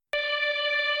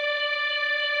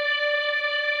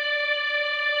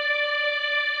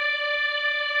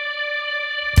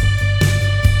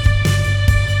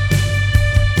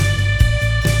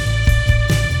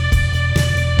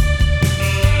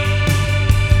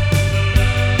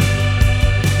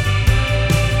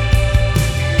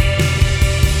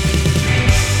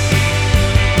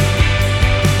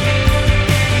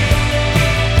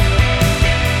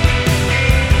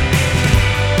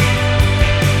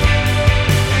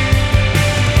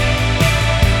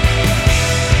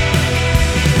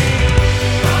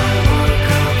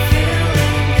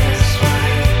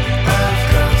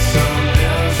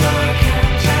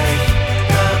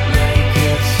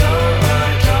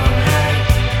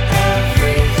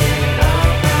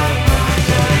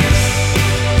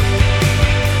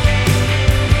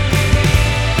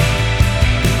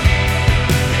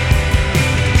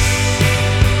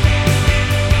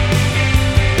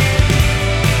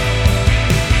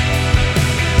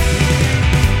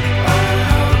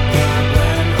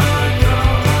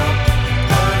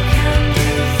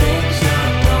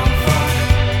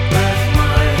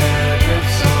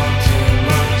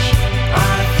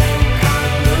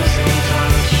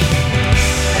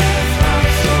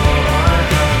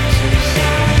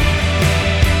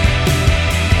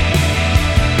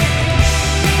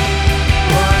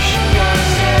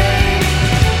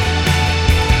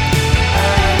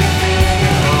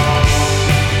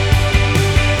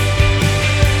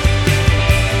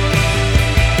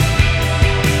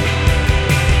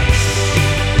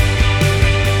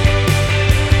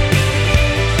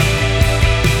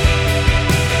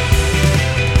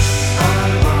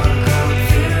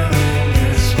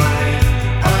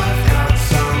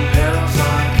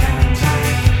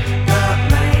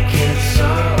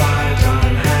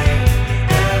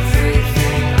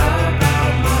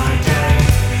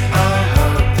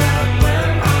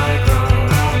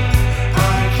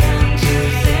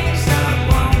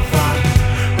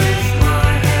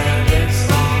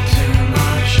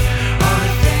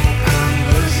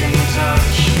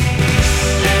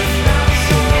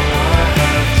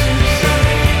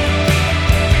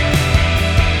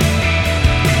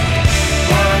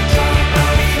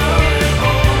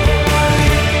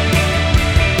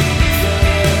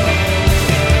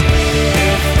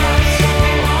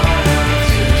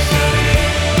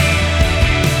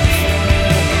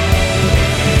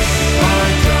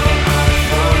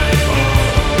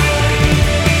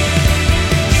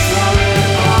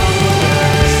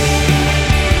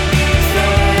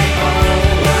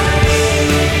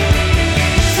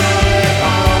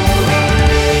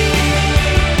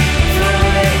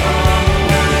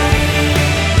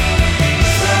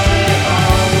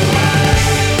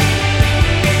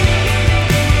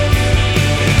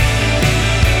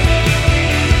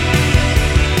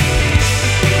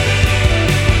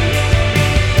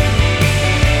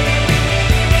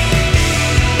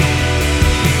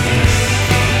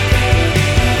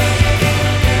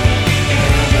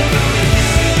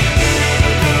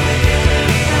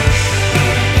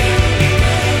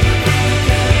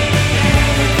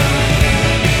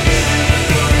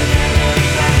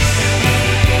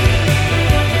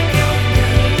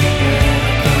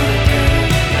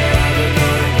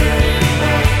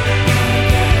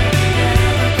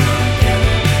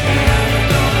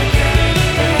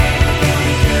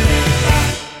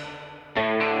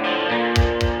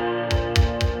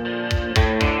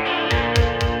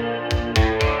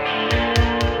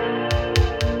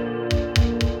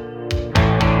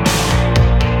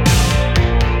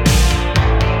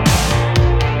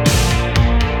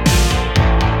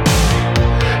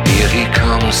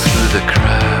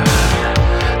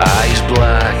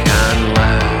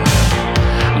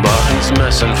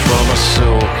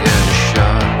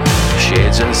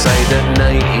inside at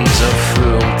night, he's a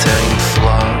full-time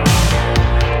flirt,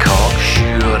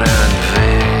 cocksure and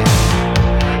vain.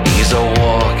 He's a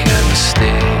walking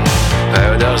stain,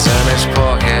 powder's in his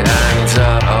pocket and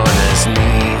dirt on his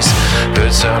knees.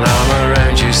 Puts an arm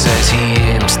around you, says he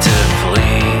aims to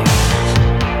please,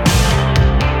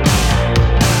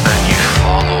 and you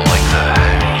follow like the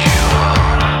hound you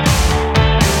are.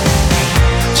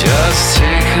 Just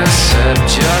take a sip,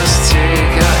 just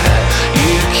take a hit.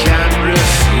 You can't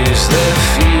refuse, the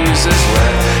fuse is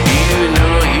lit. You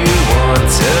know you want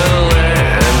to let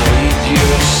him lead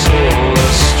your soul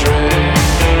astray.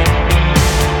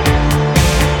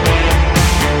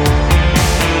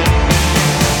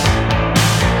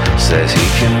 Says he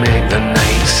can make the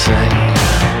night sing,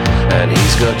 and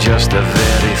he's got just the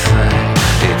very thing.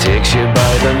 He takes you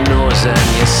by the nose and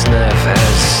you sniff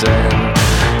his sin.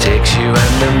 Takes you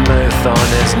in the mouth on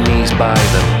his knees by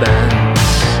the bends,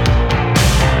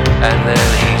 and then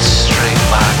he's straight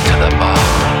back to the bar.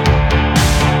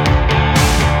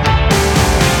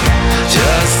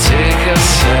 Just take a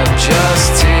sip,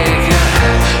 just take a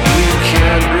hit. You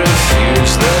can't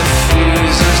refuse, the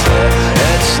fuse is lit.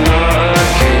 It's not a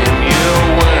game you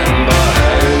win, but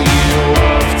how you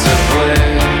love to play.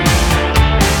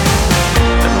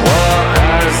 And what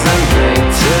has the night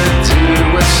to do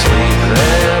with sleep?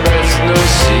 There is no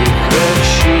secret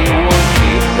she won't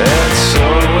keep. It's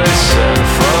always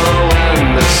sinful in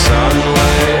the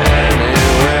sunlight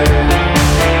anyway.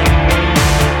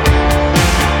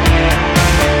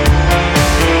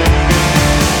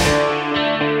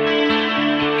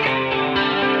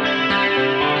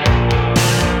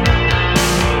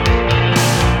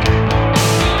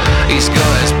 He's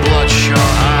got his bloodshot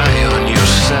eye on your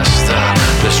sister,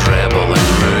 this rebel in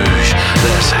rouge,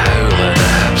 this howling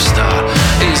hipster.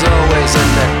 He's always in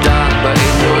the dark, but he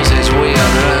knows his way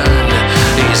around.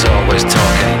 He's always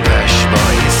talking pish, but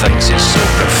he thinks he's so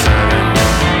profound.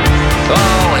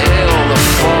 All hail the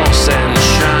false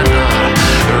enchanter,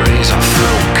 raise a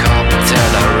full cup to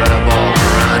the rebel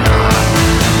runner.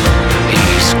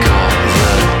 He's got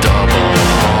the double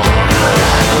horn,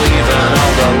 leaving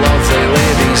all the lovely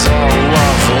ladies all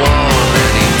love lord.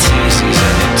 And he teases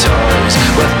and he toys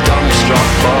with dumbstruck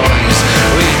boys.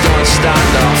 We don't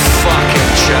stand a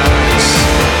fucking chance.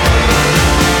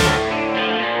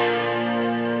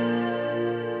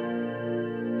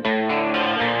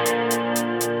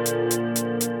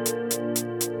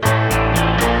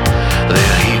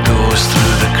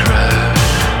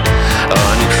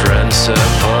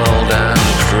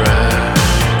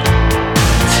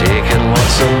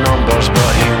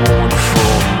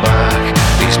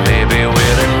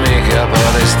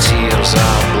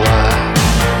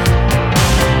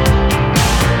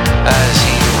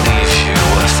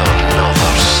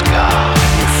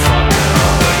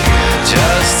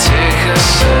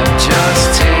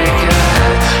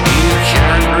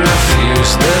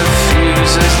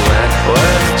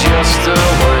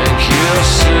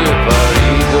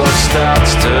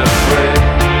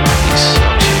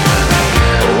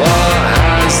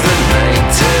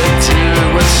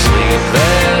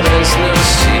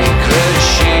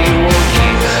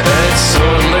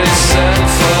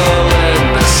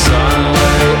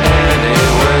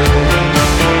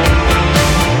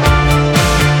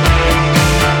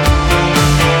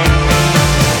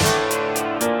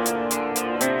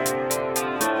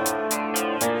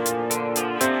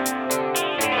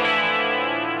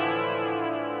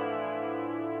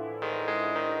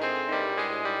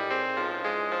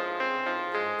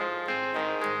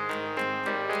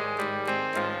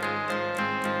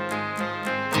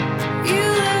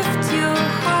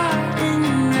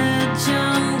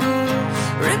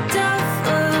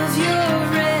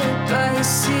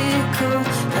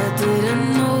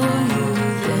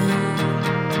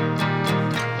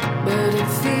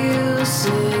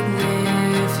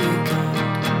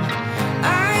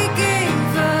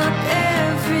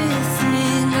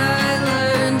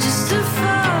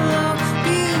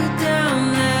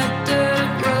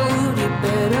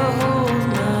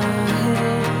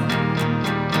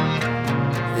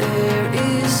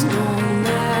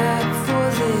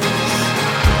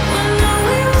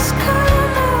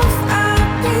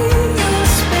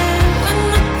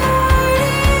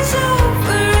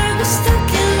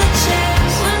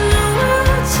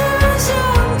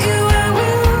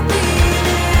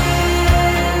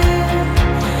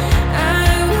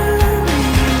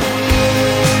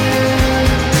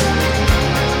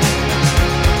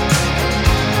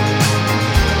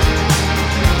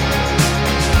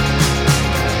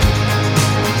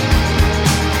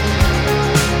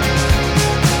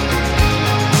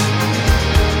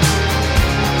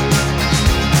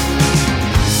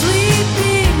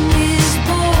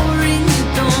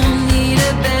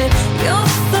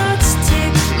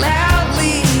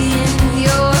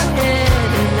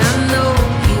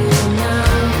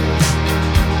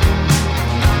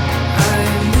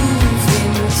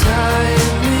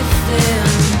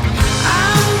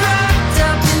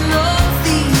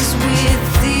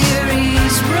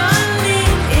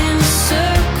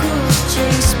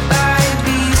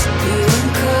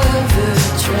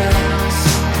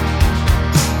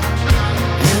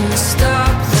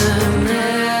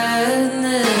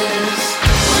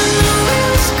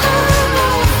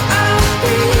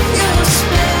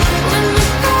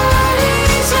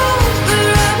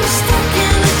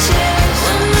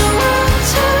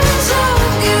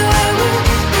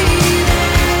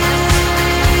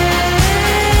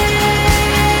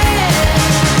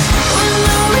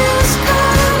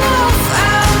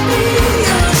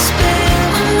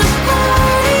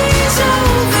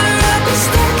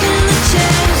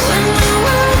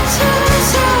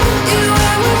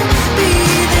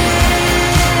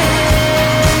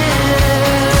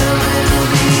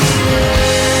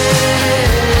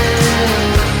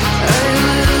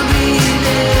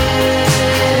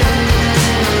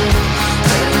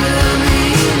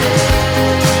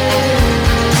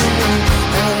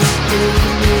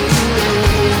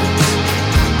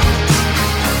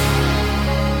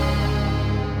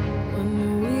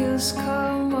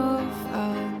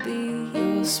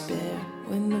 despair.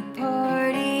 When the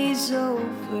party's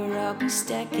over, I'll be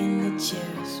stacking the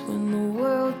chairs. When the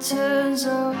world turns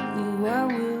on you, I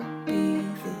will be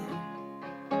there.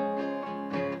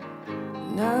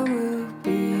 And I will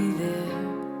be there.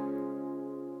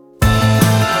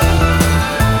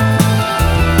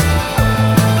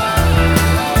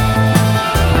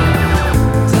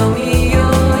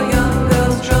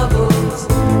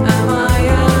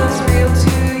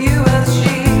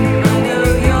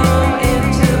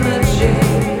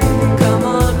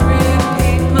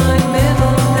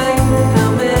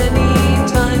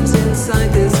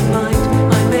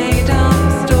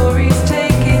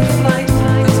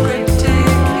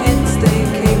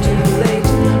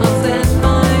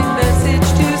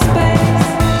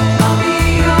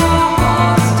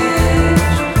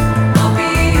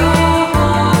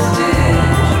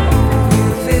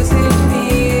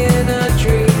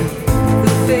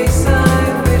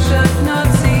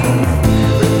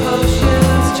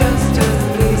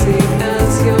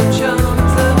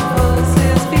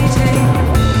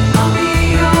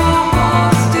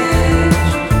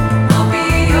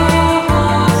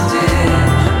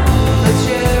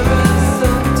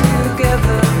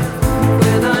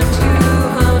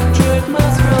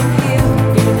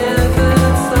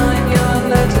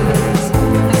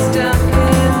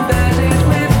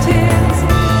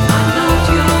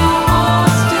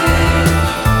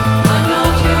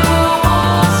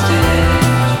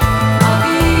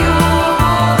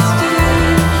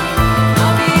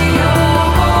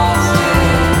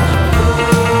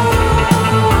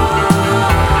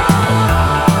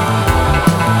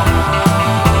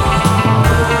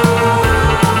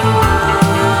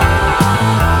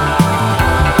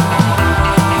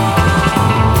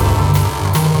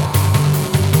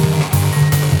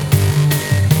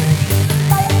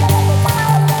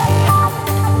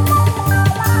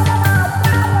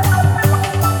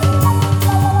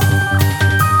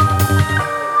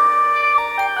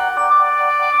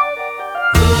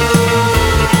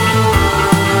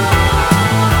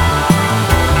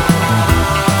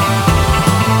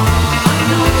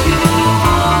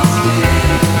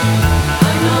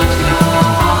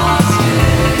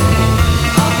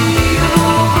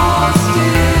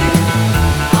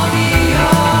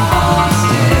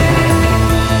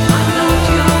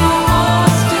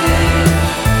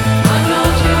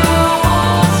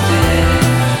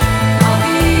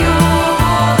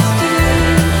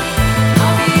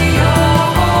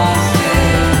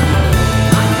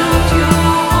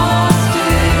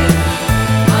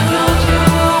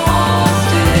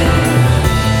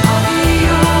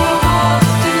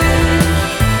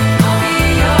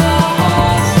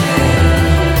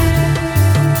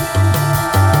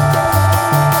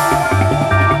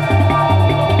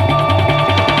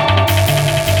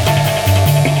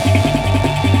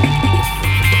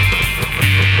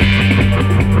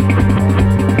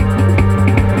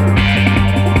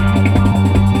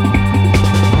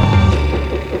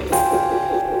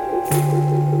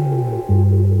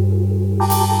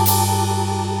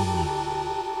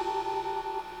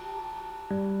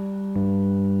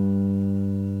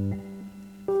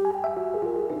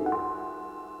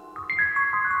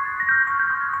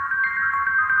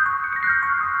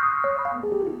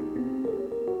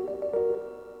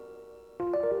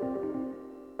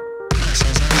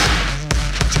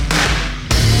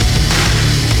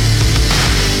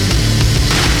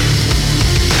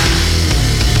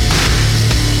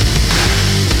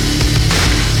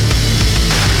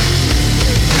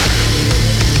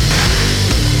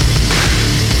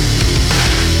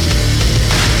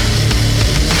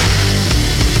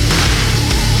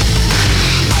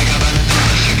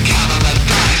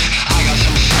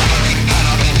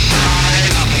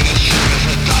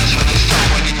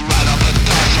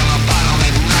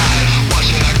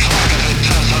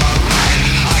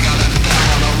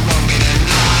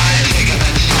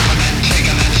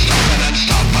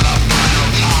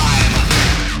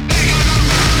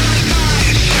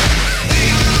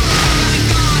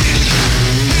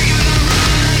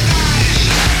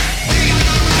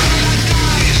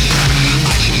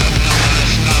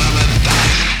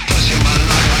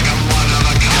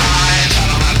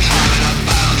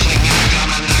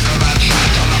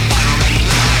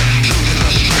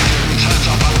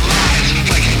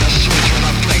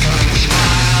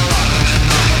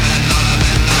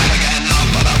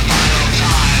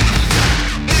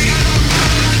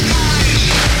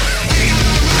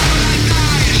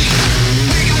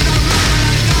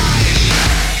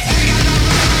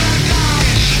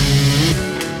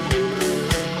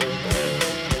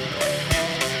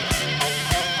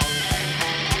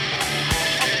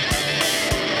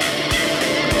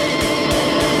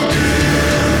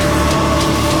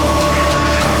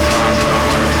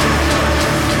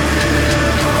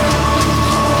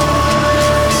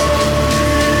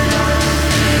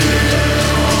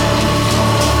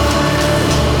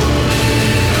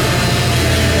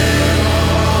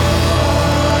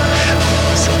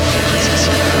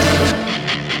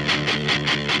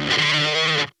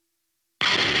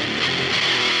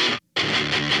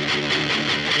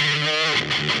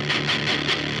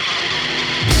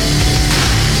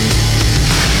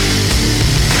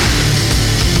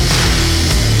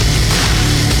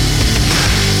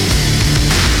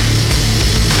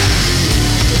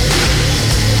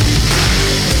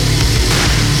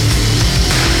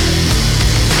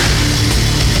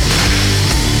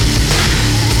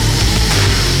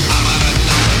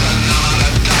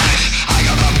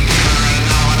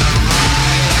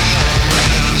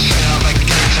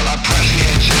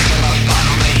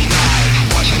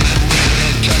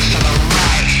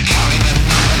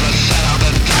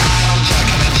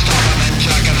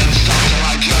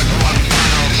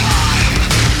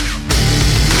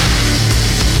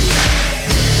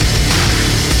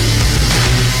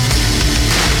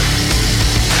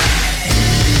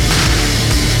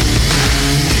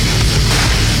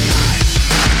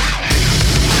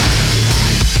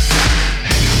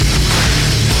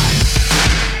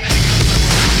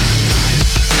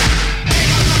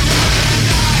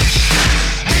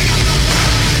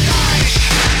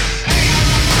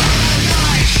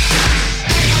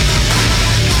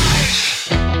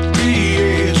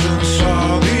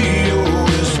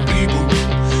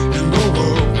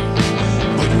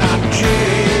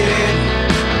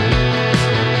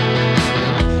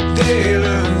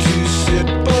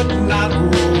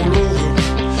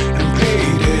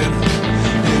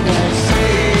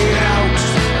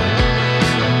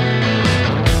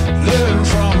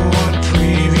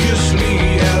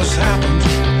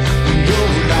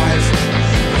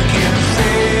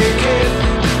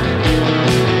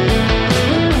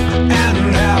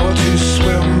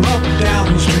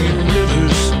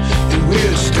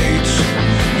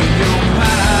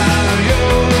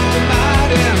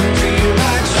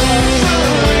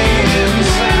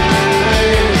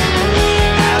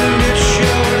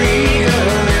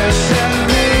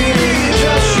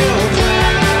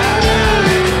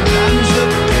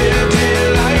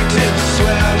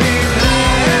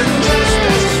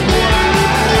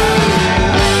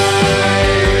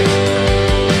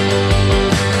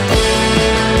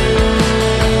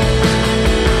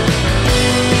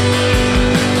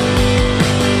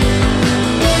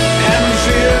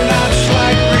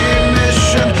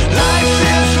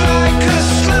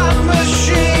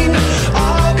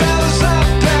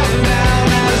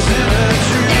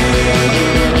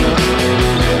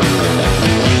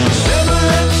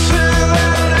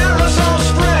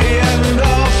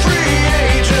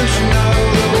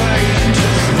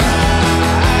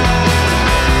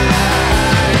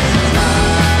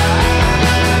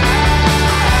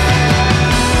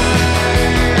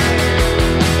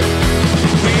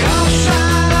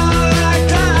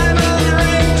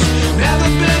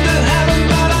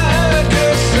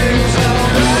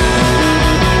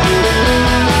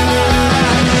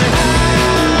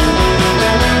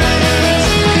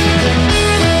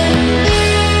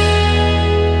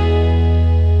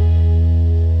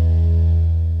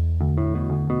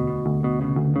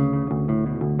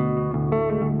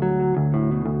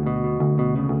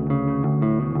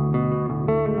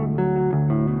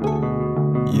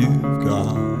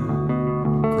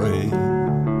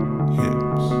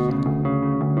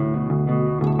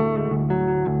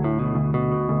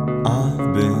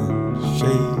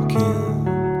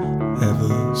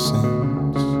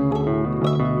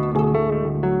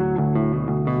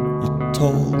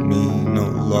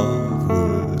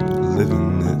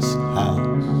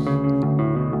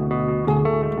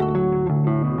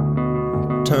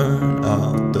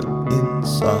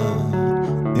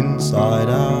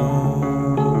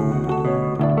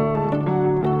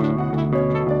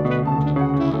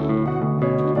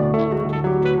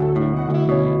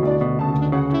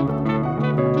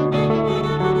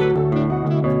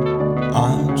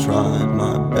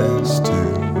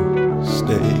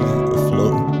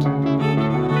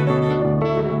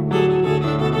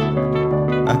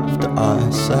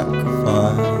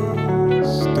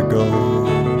 sacrifice to go.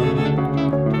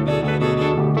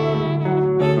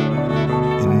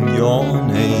 In your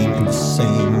name, in the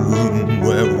same room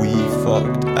where we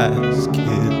fucked as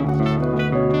kids,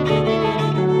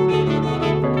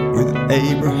 with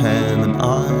Abraham and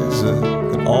Isaac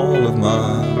and all of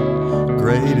my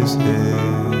greatest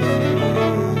hits.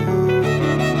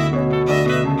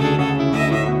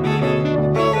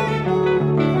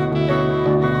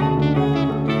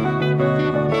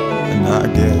 And I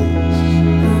guess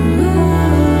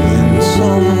in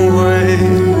some way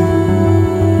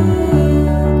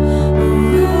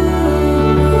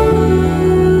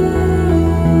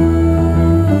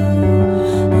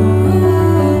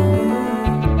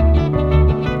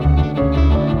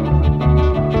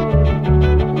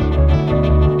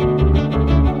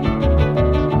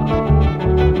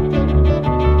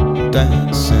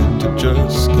dancing to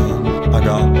just skin, I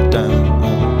got down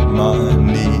on my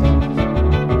knees.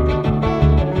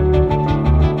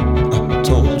 I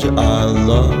told you I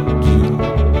loved you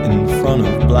in front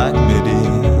of Black Midi.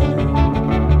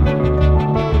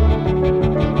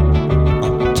 I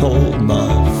told my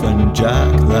friend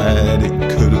Jack that it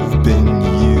could have been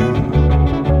you.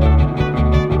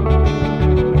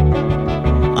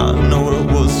 I know it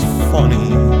was funny,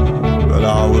 but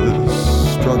I was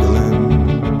struggling.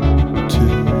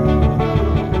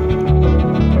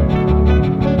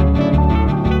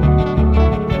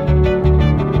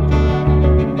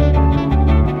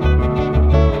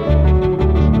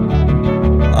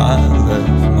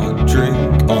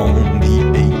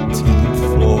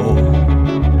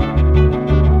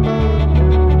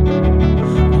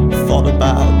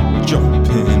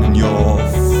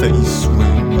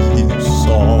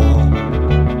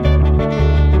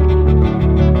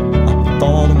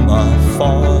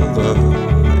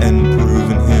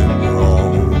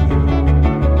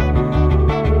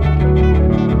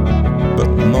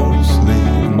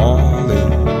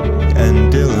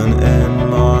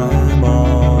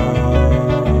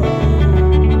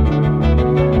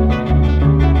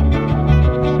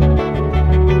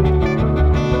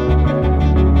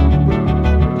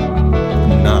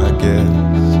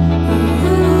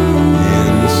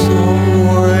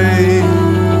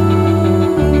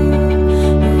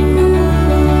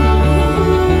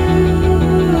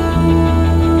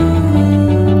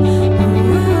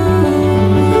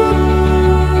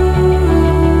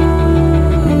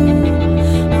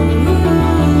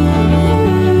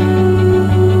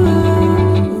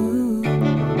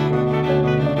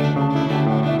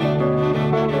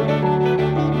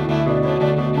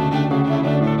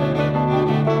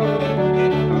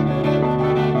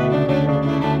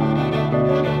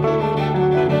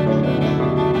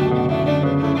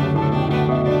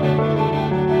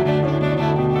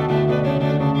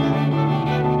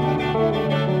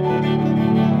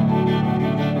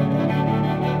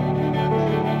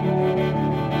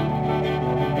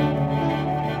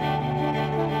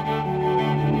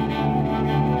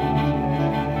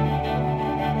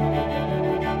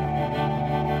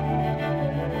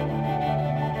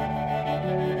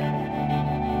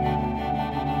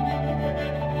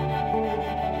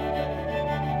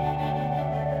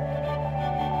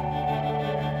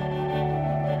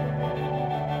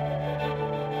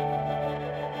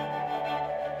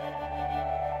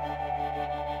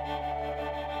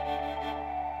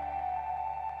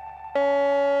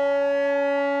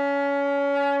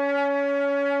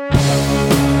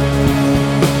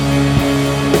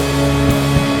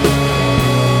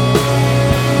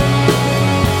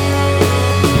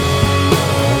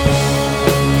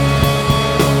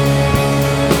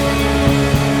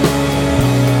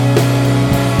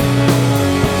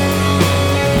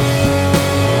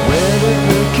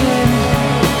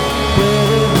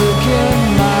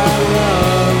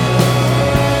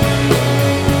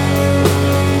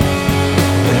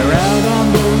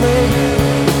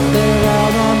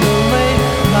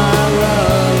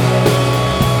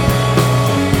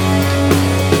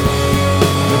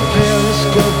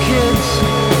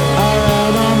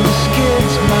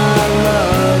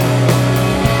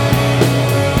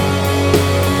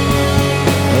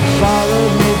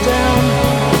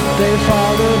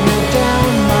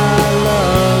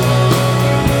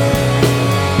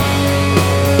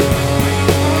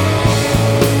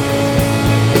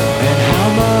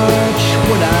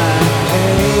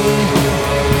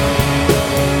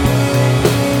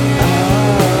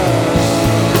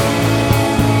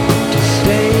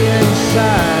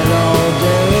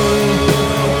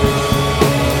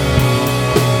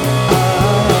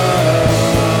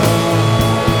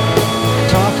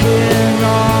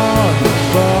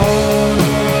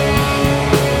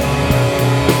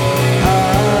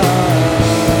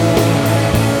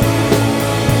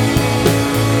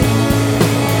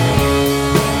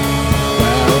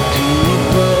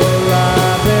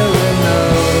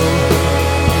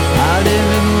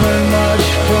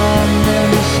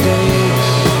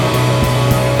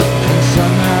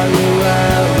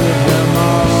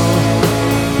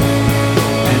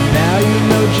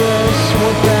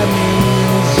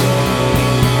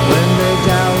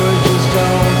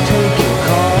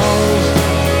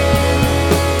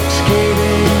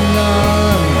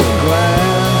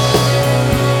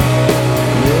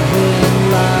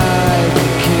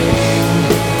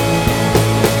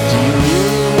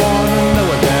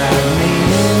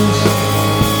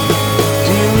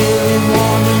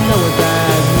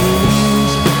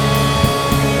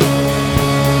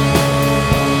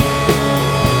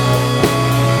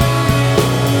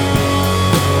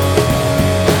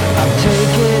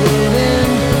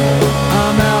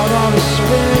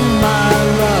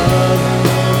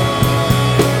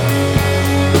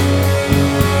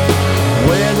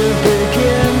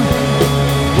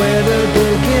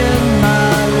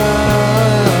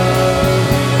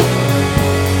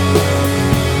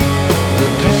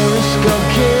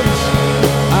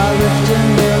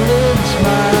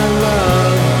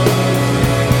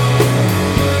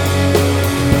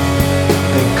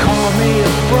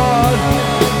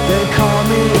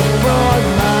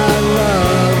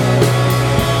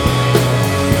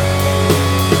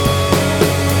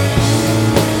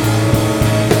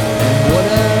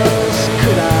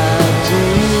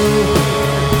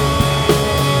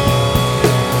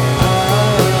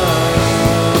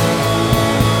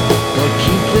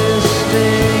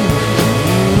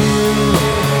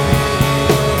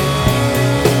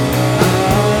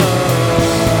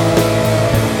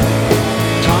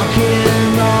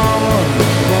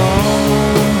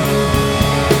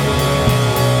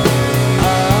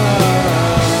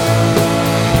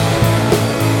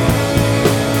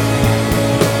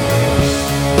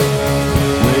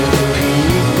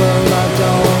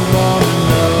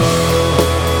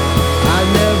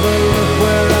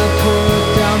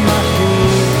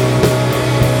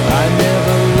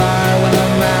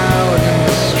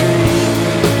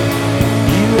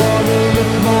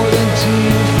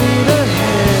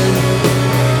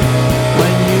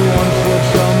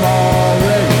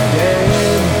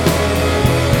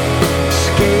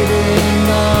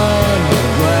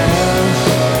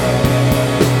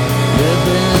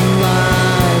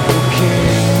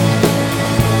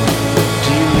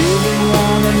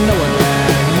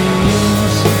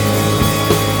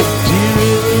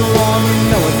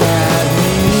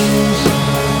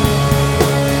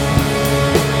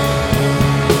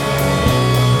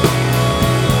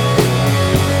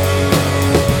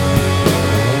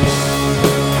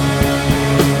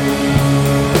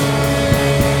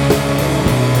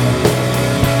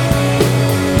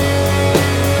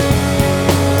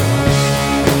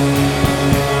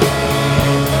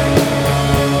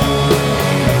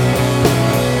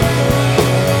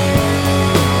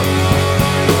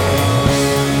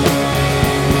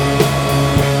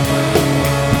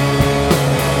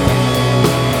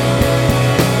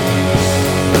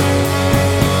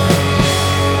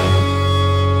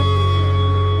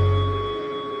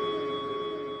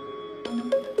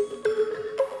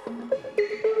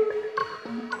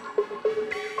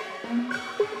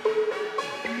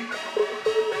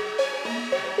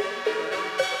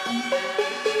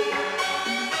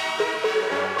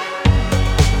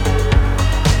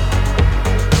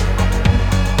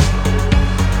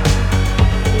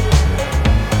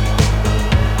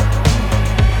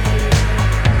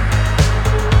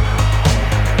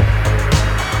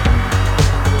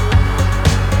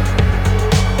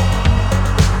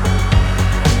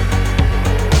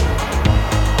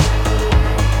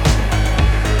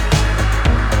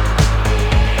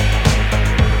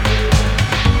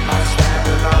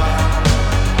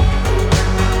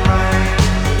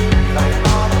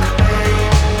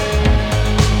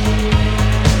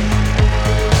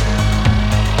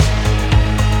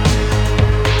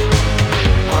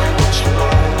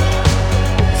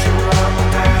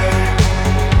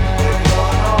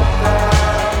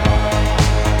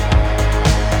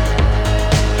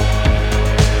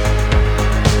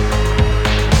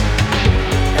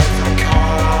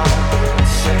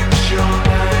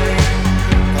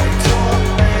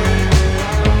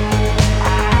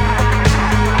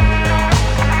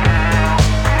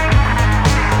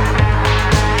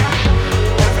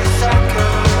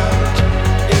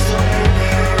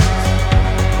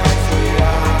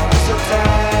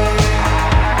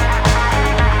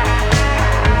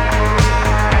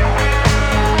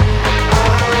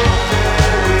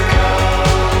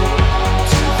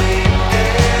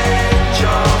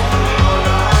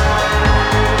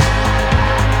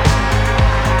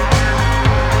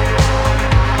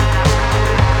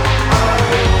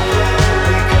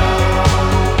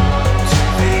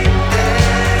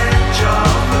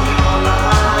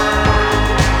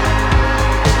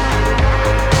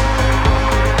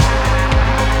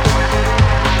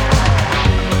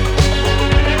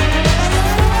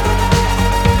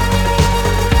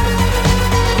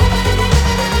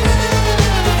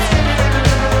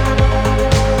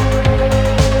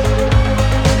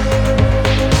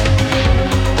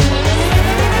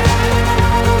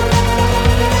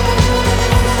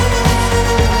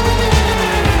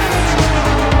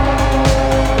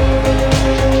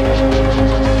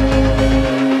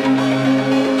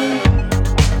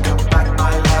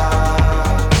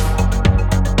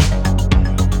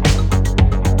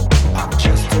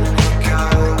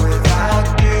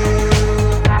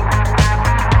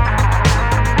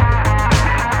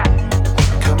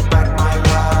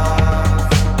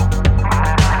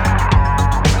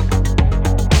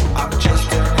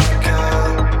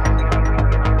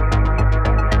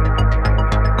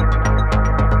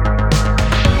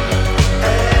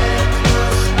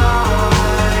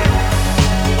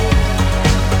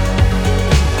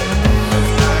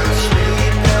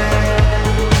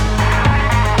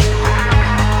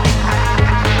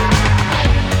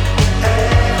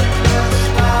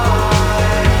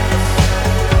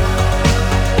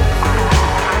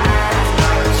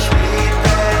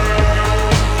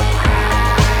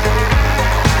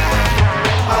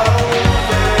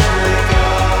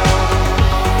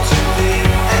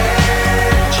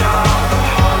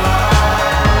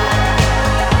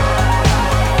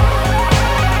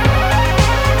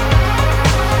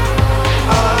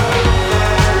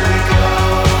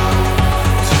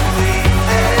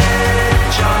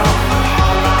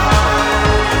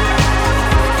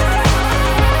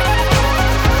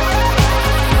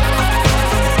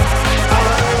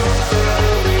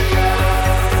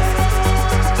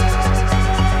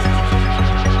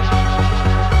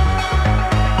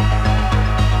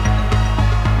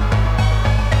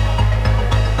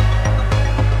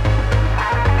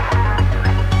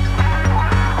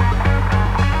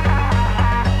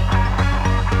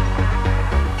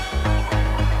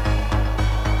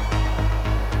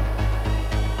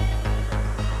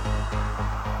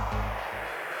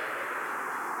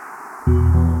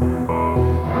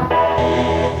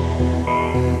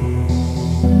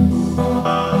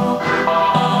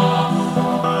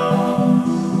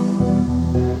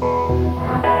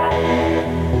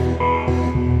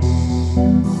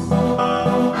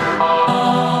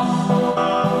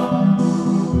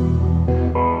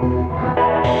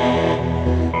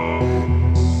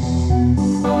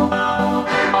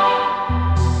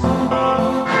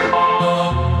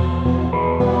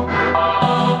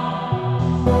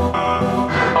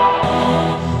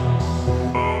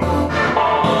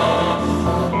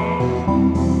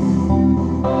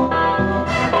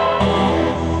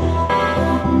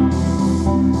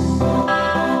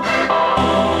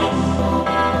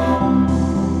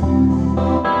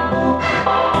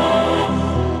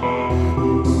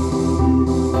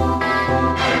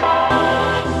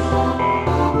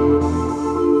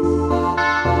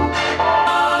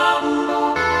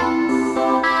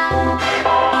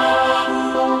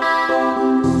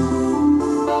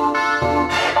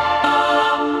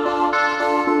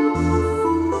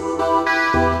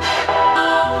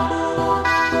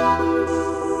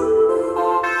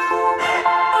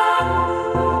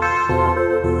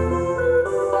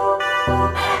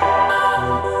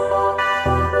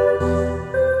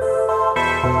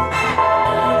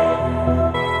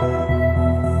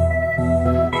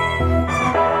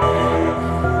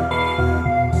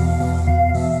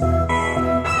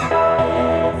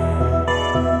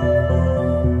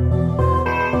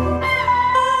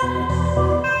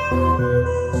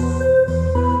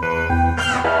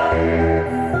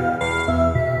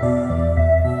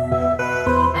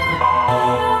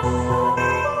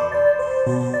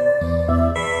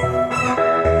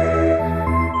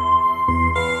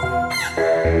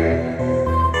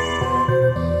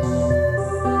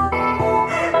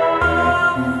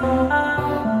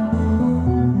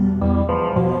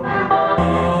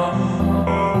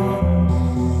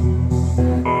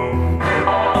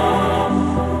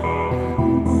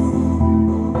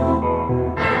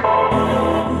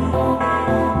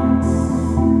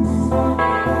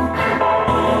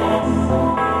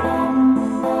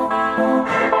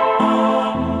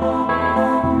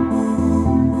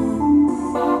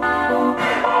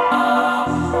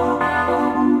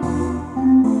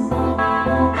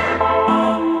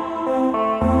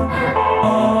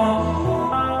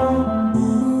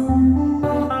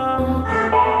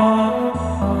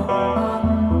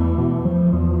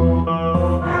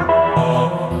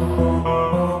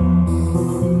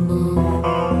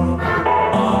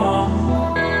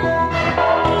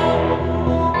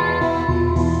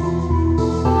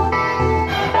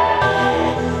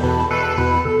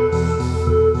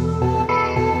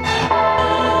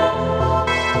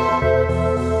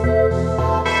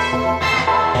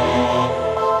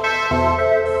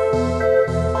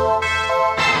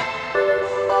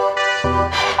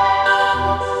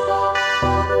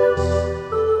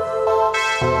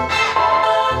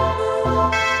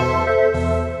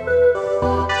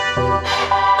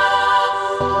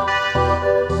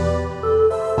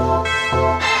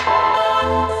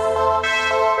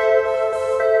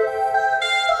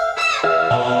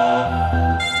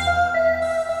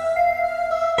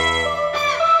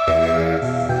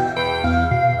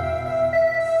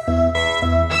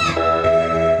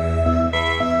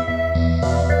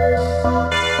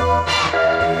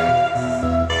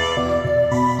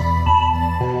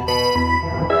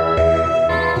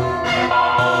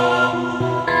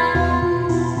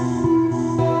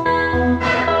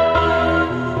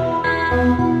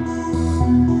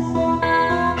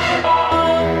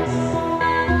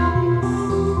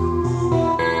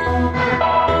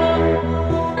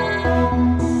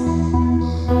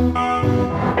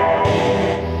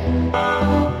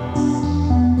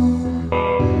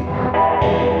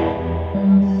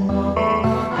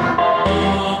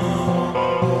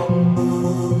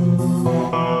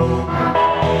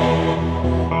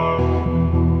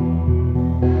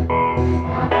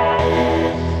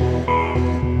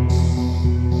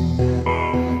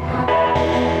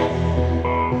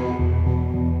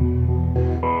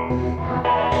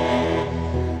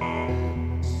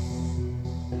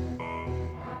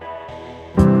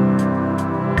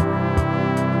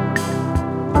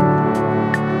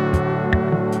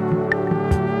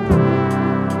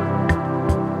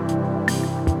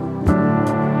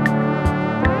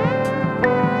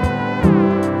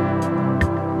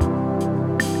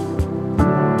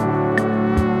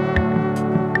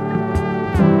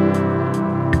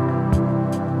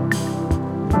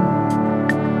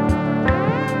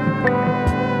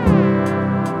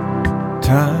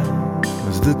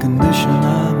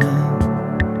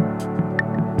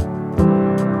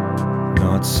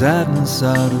 brought sadness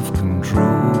out of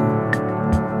control.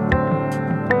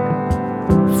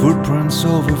 Footprints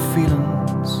over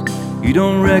feelings you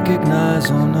don't recognize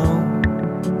or know.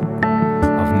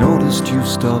 I've noticed you've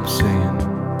stopped saying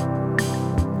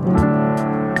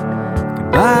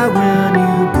goodbye when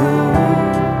you go.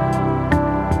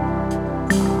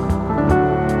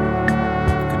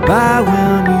 Goodbye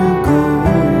when you go.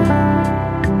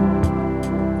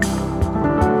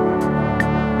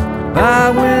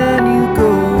 Goodbye when you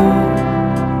go.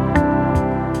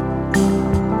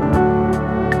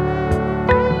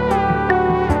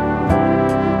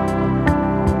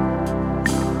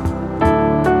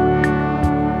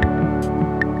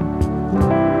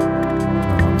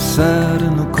 I'm sat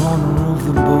in the corner of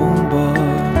the bone bar.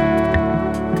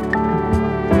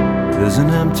 There's an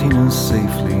emptiness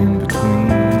safely in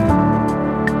between,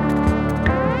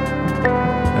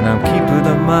 and I'm keeping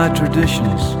up my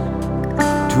traditions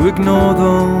to ignore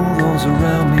those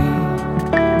around me.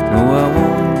 No, I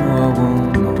won't, no, I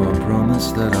won't, no, I promise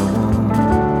that I won't.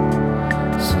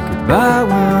 Say goodbye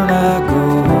when I go.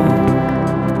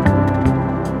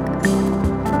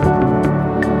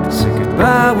 Say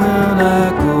goodbye when I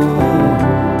go.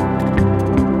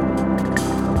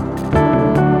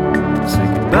 Say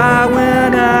goodbye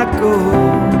when I go.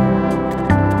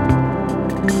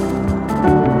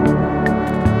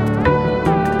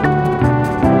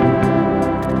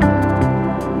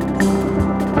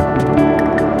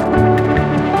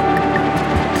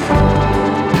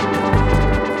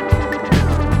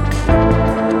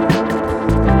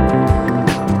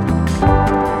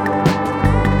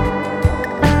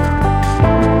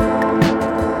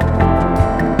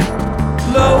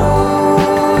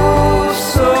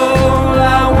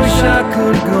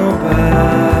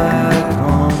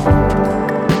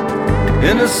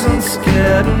 Innocent,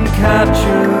 scared and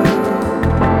captured.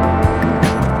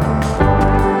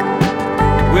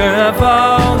 Where have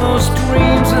all those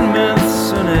dreams and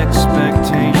myths and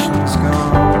expectations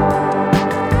gone?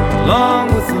 Along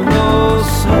with the low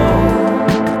soul.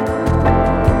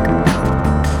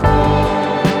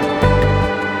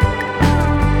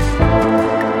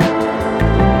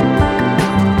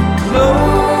 Low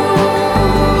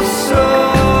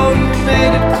soul, you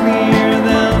made it clear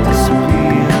they'll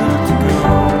disappear to go.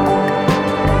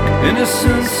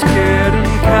 Innocent, scared and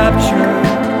captured.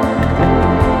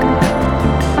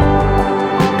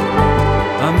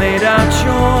 I made out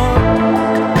your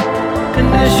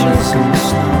initials in the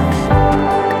snow,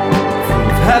 full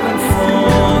of heaven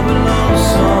for the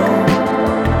lonesome,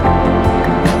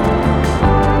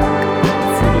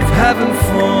 full of heaven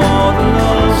for the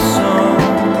lonesome,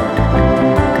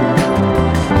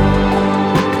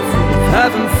 full of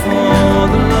heaven for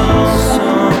the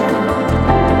lonesome,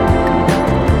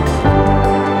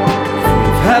 full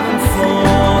of heaven for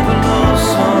the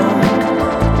lonesome.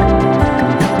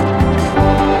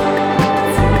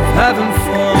 Heaven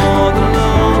for the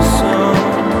lonesome.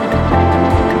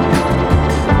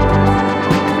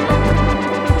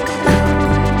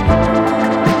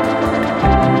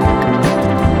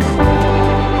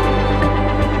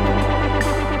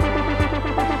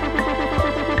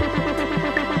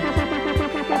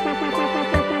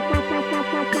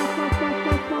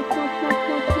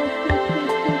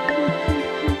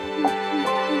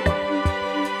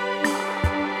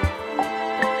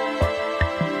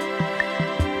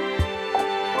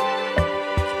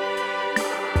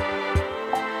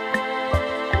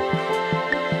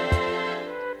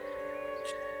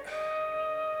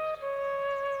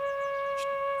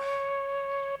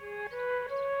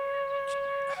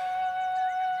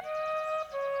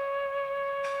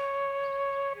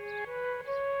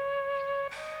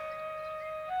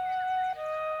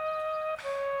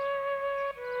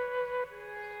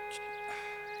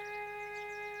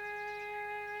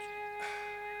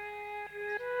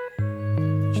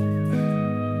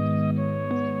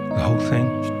 The whole thing,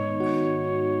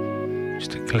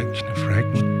 just a collection of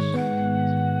fragments,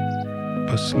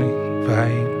 bustling,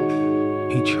 vying,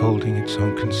 each holding its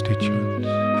own constituents.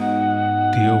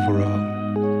 The overall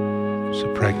is a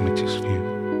pragmatist view.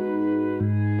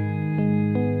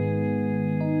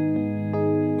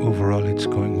 Overall, it's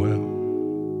going well.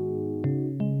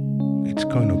 It's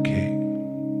going okay.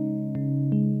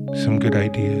 Some good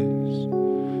ideas,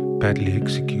 badly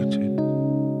executed,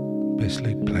 best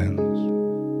laid plans.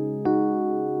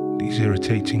 These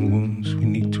irritating wounds we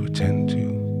need to attend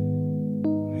to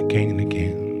again and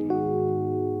again.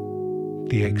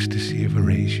 The ecstasy of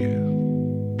erasure,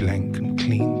 blank and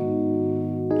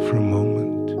clean, for a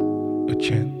moment, a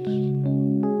chance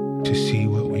to see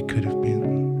what we could have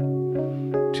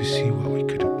been, to see what we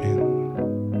could have been.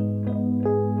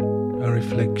 Our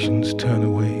reflections turn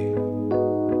away,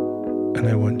 And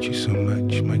I want you so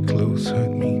much, my clothes hurt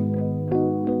me.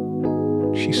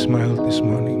 She smiled this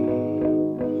morning,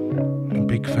 a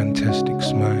big fantastic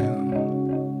smile.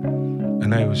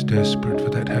 And I was desperate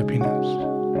for that happiness.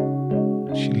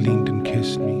 She leaned and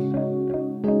kissed me.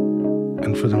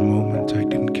 And for the moment I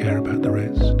didn't care about the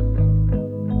rest.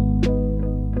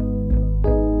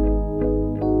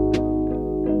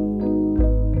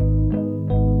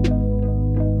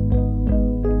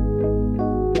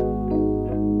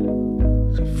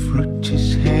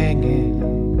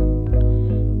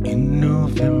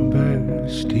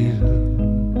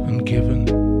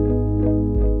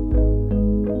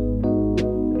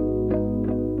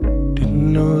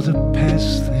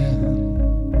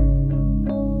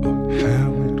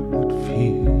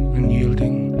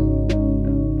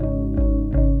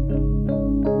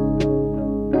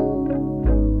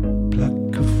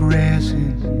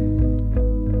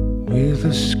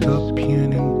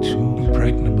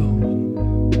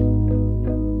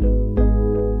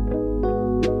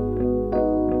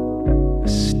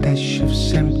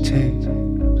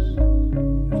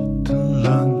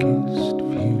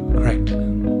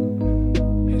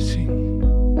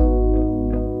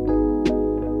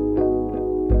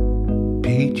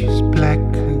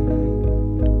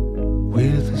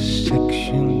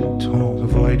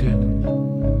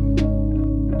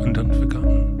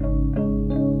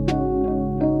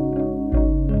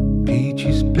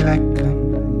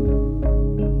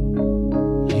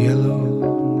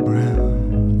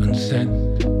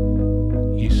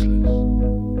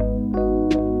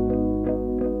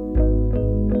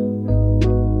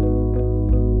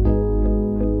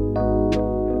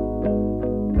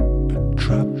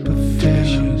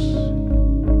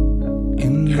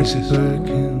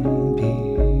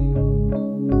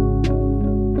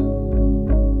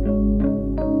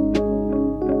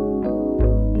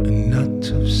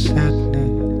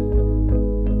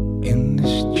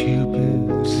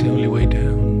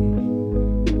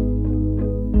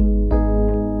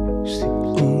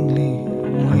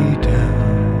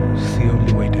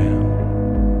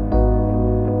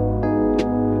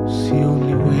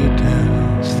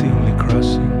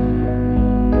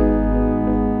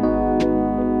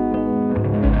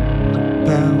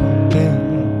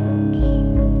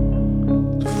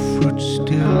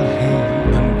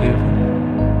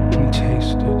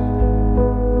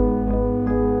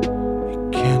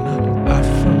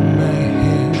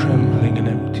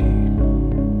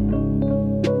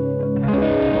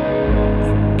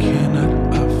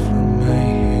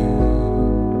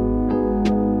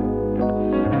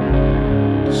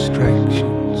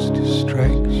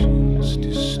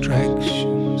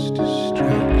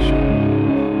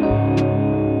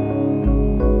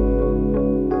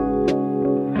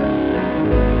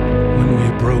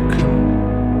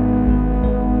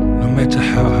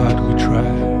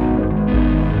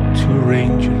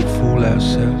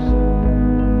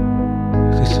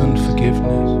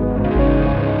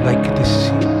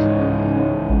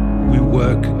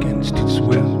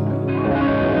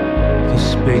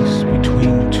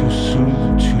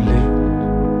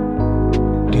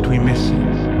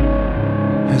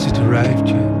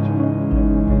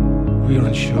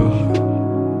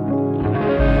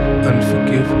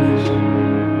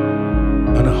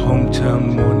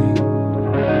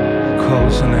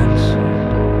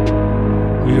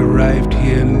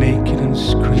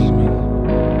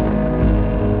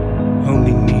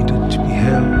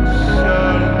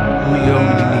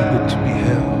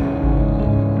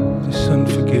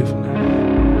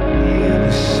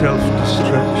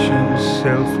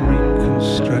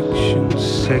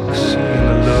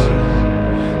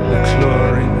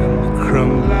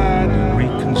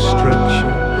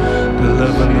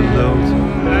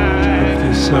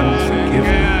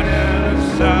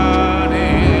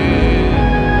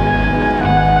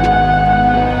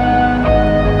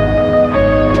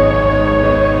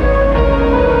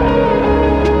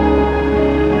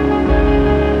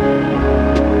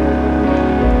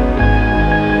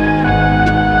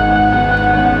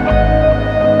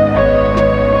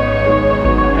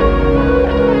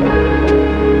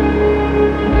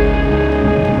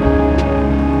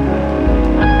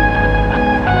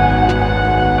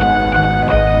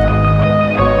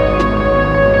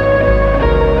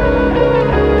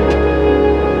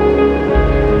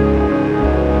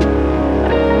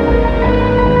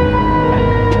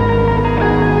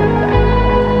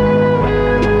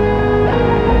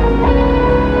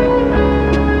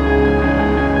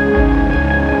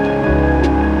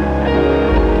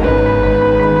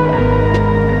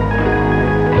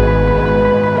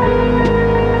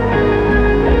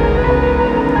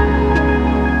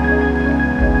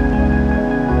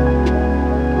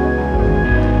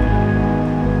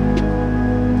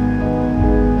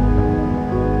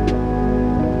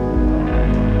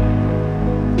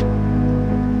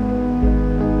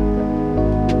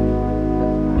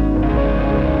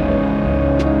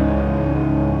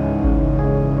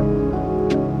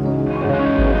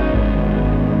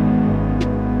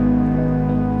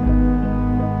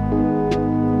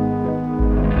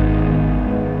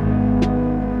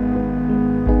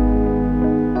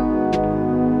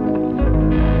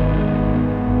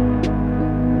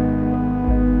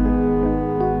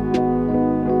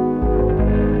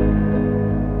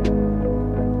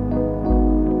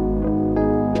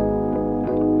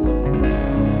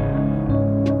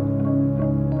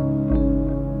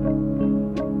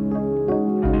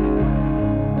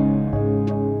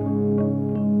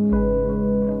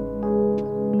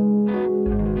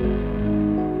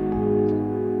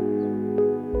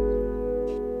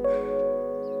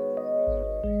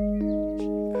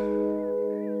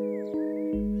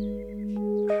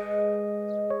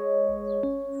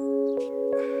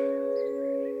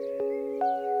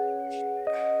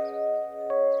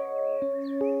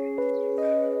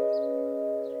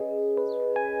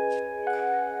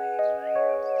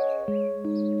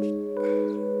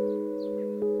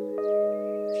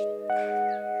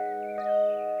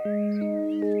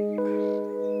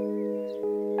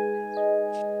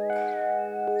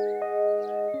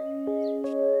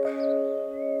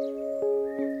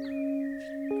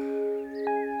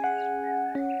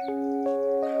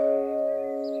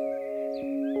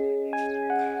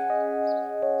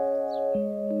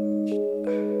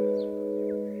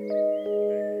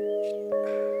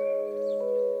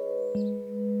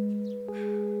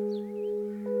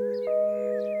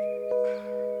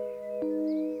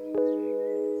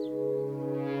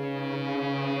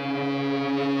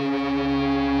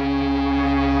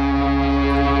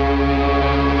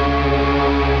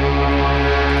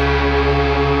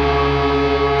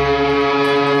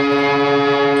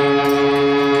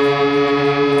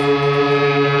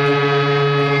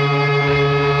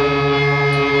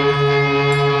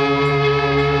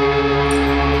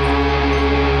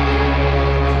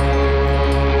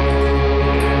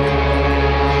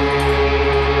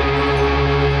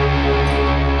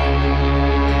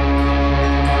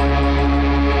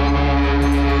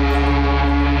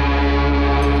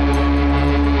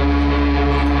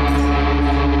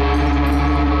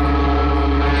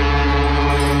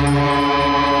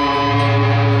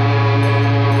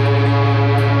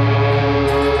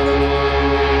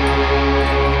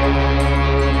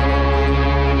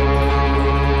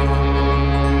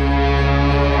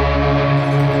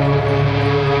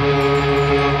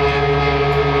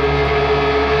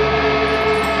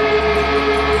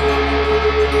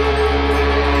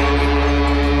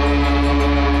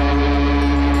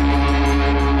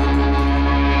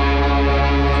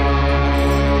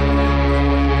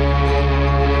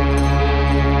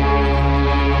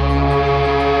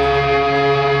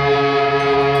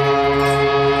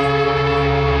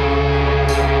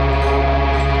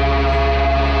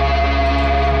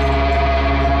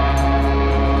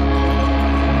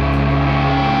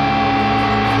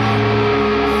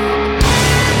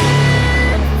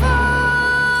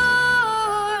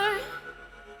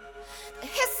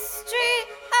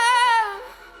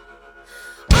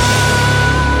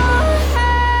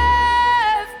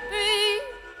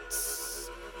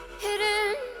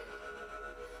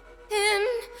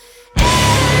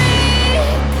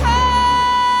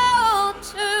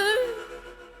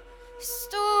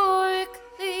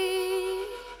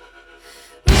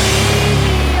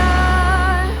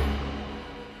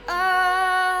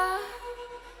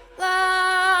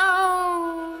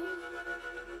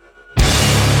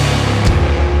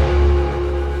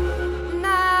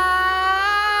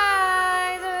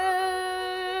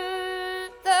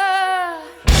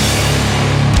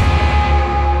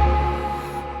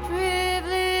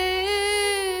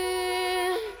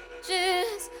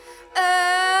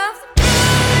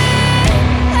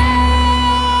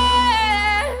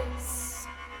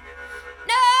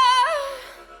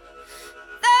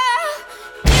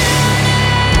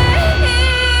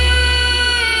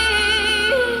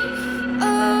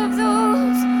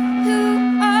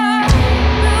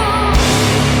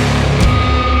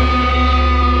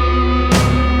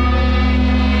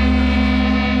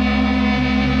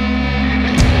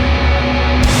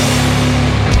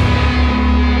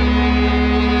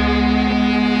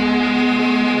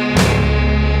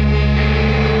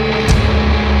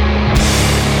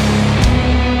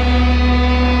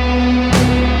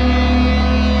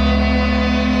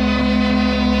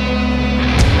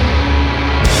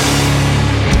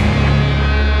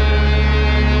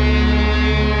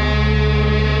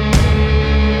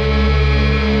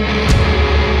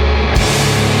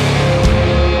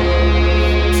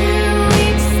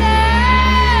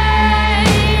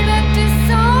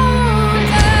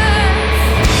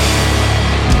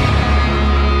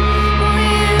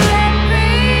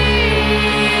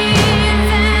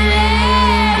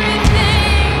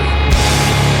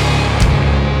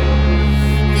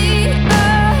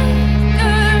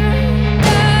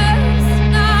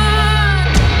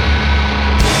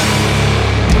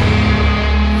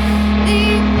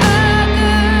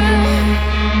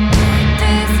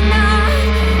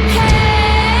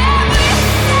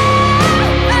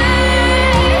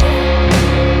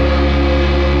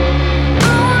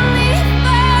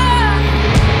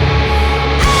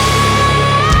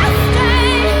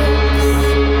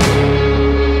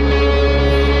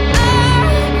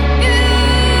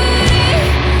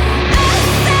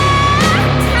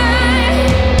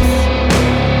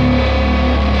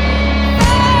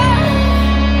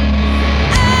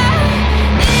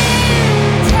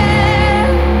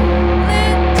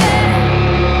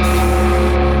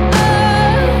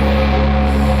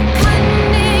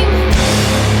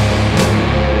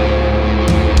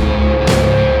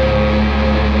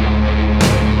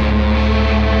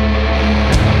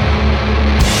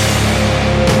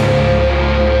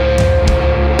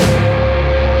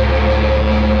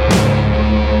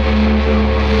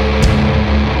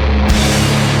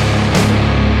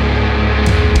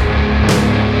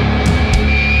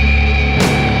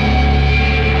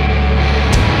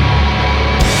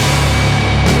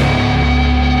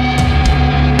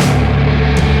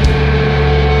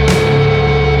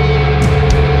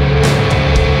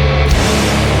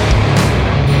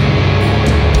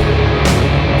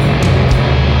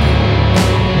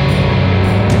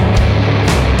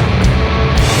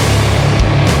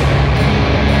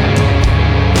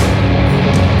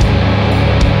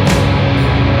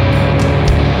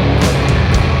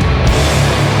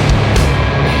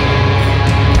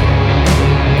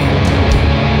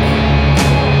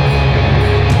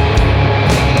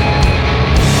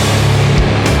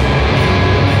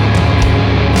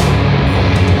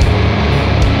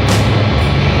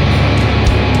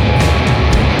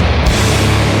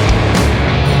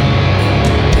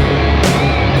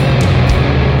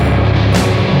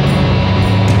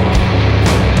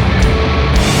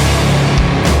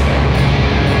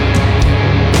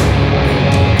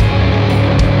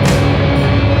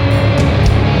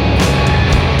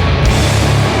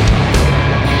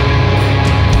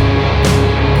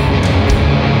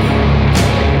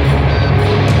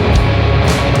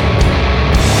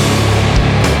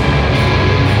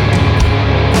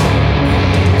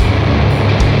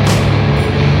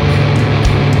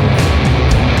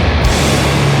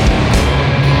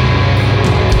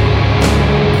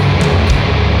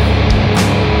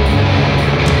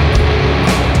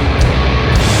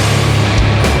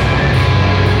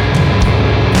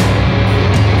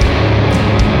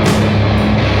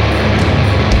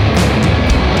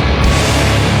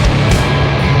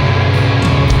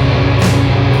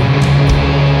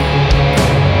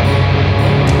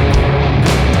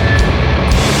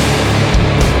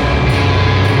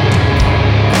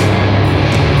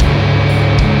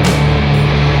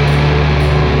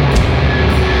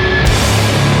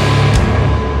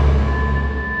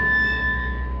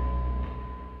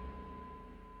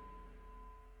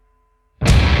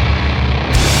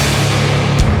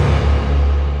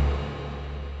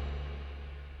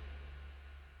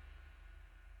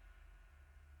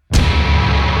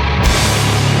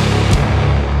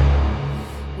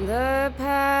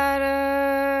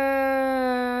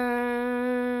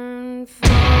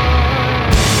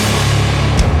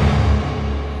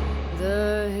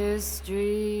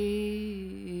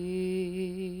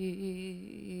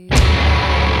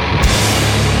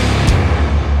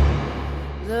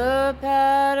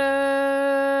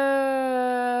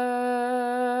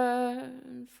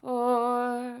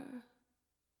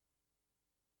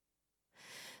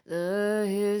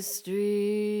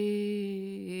 history.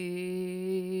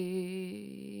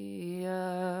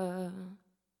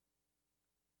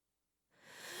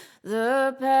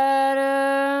 The pattern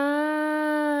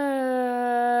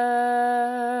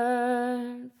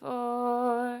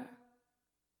for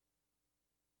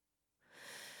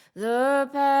the